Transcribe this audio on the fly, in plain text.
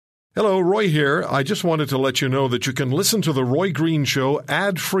Hello, Roy here. I just wanted to let you know that you can listen to The Roy Green Show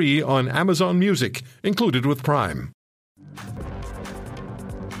ad-free on Amazon Music, included with Prime.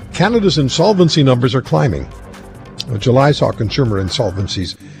 Canada's insolvency numbers are climbing. July saw consumer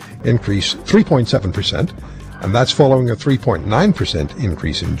insolvencies increase 3.7%, and that's following a 3.9%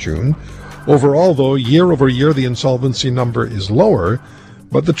 increase in June. Overall, though, year over year, the insolvency number is lower,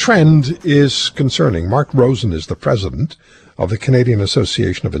 but the trend is concerning. Mark Rosen is the president of the Canadian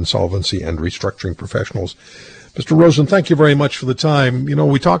Association of Insolvency and Restructuring Professionals. Mr. Rosen, thank you very much for the time. You know,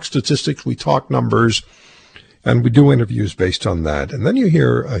 we talk statistics, we talk numbers, and we do interviews based on that. And then you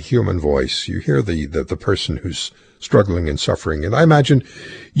hear a human voice. You hear the person who's struggling and suffering. And I imagine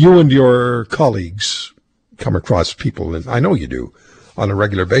you and your colleagues come across people, and I know you do, on a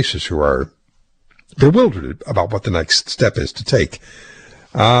regular basis who are bewildered about what the next step is to take.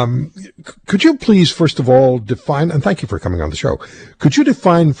 Could you please, first of all, define, and thank you for coming on the show, could you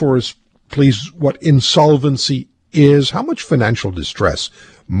define for us, please, what insolvency is? How much financial distress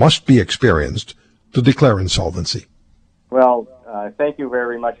must be experienced to declare insolvency? Well, thank you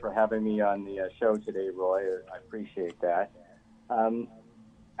very much for having me on the show today, Roy. I appreciate that.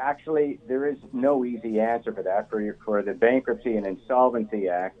 Actually, there is no easy answer for that. For the Bankruptcy and Insolvency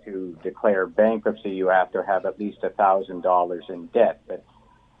Act to declare bankruptcy, you have to have at least $1,000 in debt. But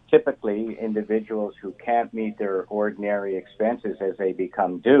typically, individuals who can't meet their ordinary expenses as they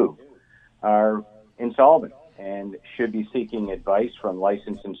become due are insolvent and should be seeking advice from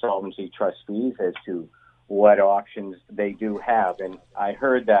licensed insolvency trustees as to what options they do have. And I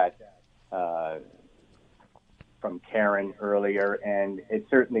heard that from Karen earlier, and it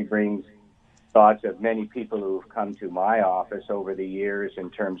certainly brings thoughts of many people who've come to my office over the years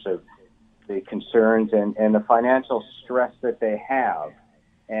in terms of the concerns and the financial stress that they have.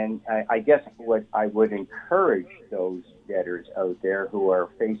 And I guess what I would encourage those debtors out there who are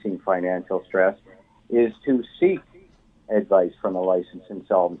facing financial stress is to seek advice from a licensed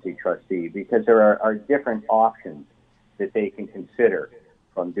insolvency trustee, because there are different options that they can consider,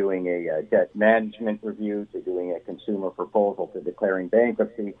 from doing a debt management review to doing a consumer proposal to declaring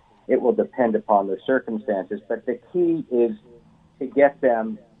bankruptcy. It will depend upon the circumstances, but the key is to get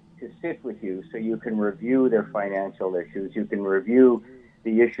them to sit with you so you can review their financial issues, you can review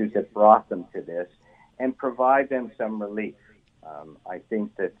the issues that brought them to this, and provide them some relief. I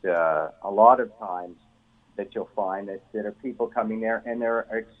think that a lot of times that you'll find that there are people coming there and there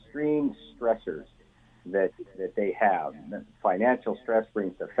are extreme stressors that they have. Financial stress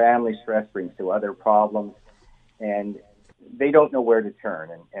brings to family stress, brings to other problems, and they don't know where to turn.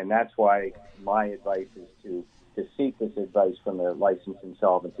 And that's why my advice is to seek this advice from a licensed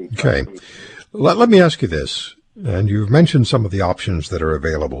insolvency trustee. Okay. Let me ask you this, and you've mentioned some of the options that are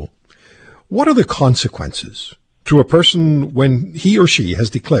available. What are the consequences to a person when he or she has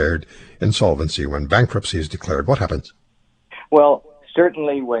declared insolvency, when bankruptcy is declared? What happens? Well,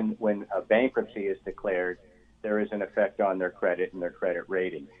 certainly when a bankruptcy is declared, there is an effect on their credit and their credit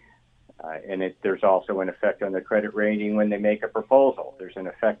rating. And there's also an effect on their credit rating when they make a proposal. There's an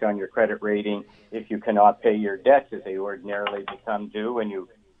effect on your credit rating if you cannot pay your debts as they ordinarily become due and you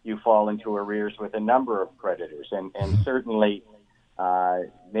fall into arrears with a number of creditors. And certainly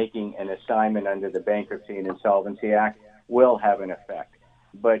making an assignment under the Bankruptcy and Insolvency Act will have an effect.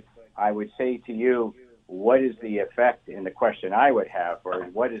 But I would say to you, what is the effect, and the question I would have, or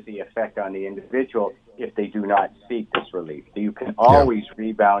what is the effect on the individual if they do not seek this relief? You can always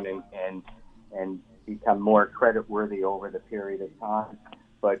rebound and become more creditworthy over the period of time,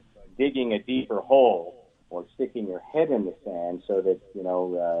 but digging a deeper hole or sticking your head in the sand so that,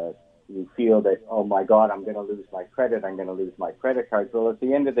 you feel that, oh my God, I'm going to lose my credit, I'm going to lose my credit cards. Well, at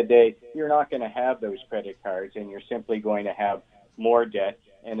the end of the day, you're not going to have those credit cards, and you're simply going to have more debt,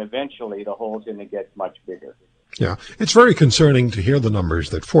 and eventually the hole's going to get much bigger. Yeah, it's very concerning to hear the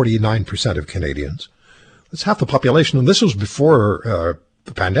numbers that 49% of Canadians, that's half the population, and this was before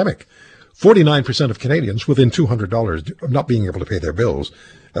the pandemic, 49% of Canadians within $200 of not being able to pay their bills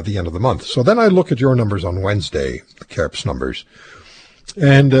at the end of the month. So then I look at your numbers on Wednesday, the CARPS numbers,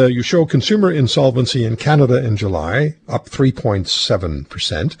 and you show consumer insolvency in Canada in July up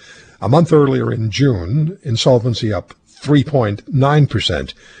 3.7%. A month earlier in June, insolvency up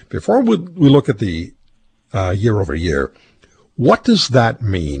 3.9%. Before we look at the year over year, what does that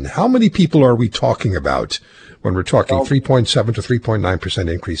mean? How many people are we talking about when we're talking 3.7 to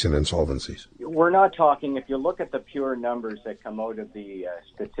 3.9% increase in insolvencies? We're not talking, if you look at the pure numbers that come out of the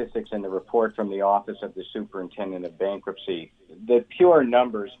statistics in the report from the Office of the Superintendent of Bankruptcy, the pure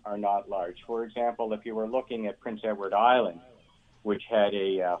numbers are not large. For example, if you were looking at Prince Edward Island, which had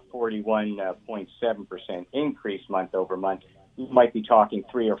a 41.7% increase month over month, you might be talking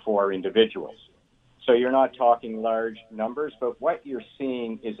 3 or 4 individuals. So you're not talking large numbers, but what you're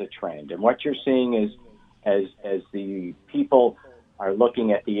seeing is a trend. And what you're seeing is as the people are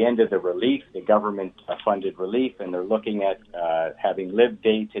looking at the end of the relief, the government-funded relief, and they're looking at having lived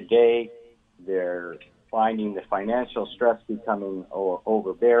day to day, they're finding the financial stress becoming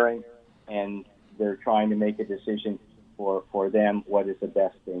overbearing, and they're trying to make a decision for them what is the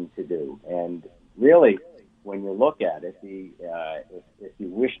best thing to do. And really, when you look at it, if you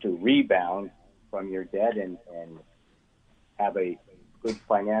wish to rebound from your debt and have a good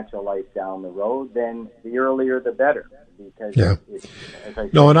financial life down the road, then the earlier the better. Because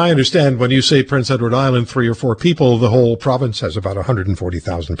and I understand when you say Prince Edward Island, 3 or 4 people, the whole province has about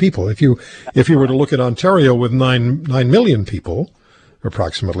 140,000 people. If you were to look at Ontario with 9 million people,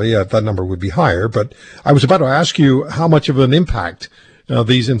 approximately, that number would be higher. But I was about to ask you how much of an impact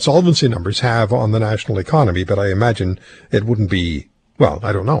these insolvency numbers have on the national economy, but I imagine it wouldn't be, well,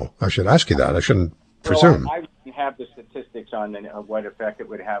 I don't know. I should ask you that. I shouldn't presume. I wouldn't have the statistics on what effect it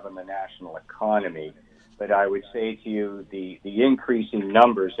would have on the national economy, but I would say to you the increasing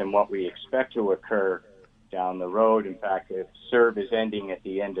numbers and what we expect to occur down the road. In fact, if CERB is ending at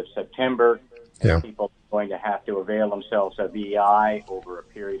the end of September, people are going to have to avail themselves of EI over a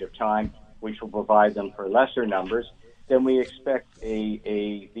period of time, which will provide them for lesser numbers, then we expect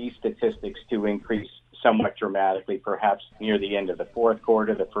these statistics to increase somewhat dramatically, perhaps near the end of the fourth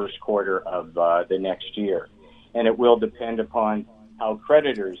quarter, the first quarter of the next year. And it will depend upon how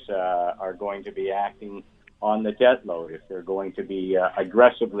creditors are going to be acting on the debt load, if they're going to be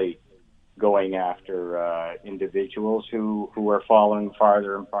aggressively going after individuals who are falling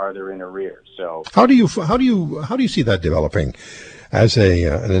farther and farther in arrears. So how do you see that developing as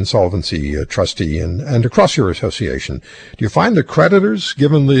an insolvency trustee and across your association? Do you find the creditors,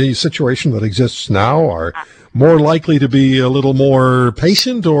 given the situation that exists now, are more likely to be a little more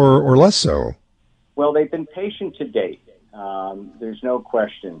patient or less so? Well, they've been patient to date. There's no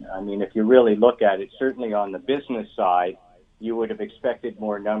question. I mean, if you really look at it, certainly on the business side, you would have expected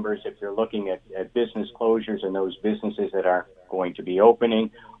more numbers if you're looking at business closures and those businesses that aren't going to be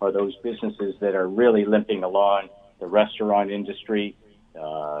opening, or those businesses that are really limping along, the restaurant industry,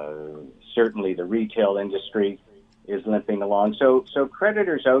 certainly the retail industry is limping along. So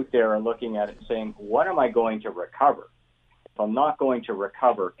creditors out there are looking at it and saying, what am I going to recover? If I'm not going to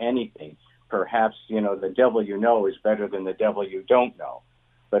recover anything, perhaps, the devil you know is better than the devil you don't know.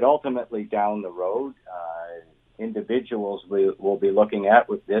 But ultimately down the road, individuals will be looking at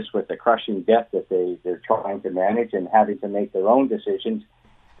with the crushing debt that they're trying to manage and having to make their own decisions.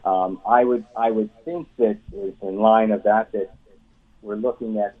 I would think that in line of that we're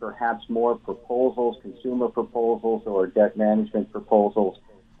looking at perhaps more proposals, consumer proposals or debt management proposals,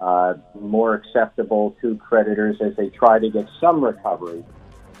 more acceptable to creditors as they try to get some recovery.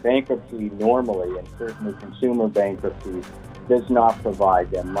 Bankruptcy normally, and certainly consumer bankruptcy, does not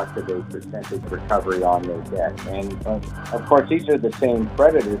provide them much of a percentage recovery on their debt. And, of course, these are the same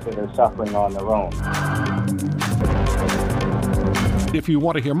creditors that are suffering on their own. If you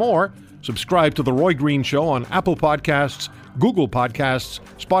want to hear more, subscribe to The Roy Green Show on Apple Podcasts, Google Podcasts,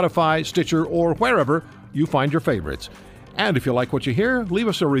 Spotify, Stitcher, or wherever you find your favorites. And if you like what you hear, leave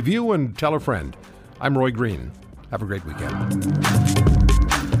us a review and tell a friend. I'm Roy Green. Have a great weekend.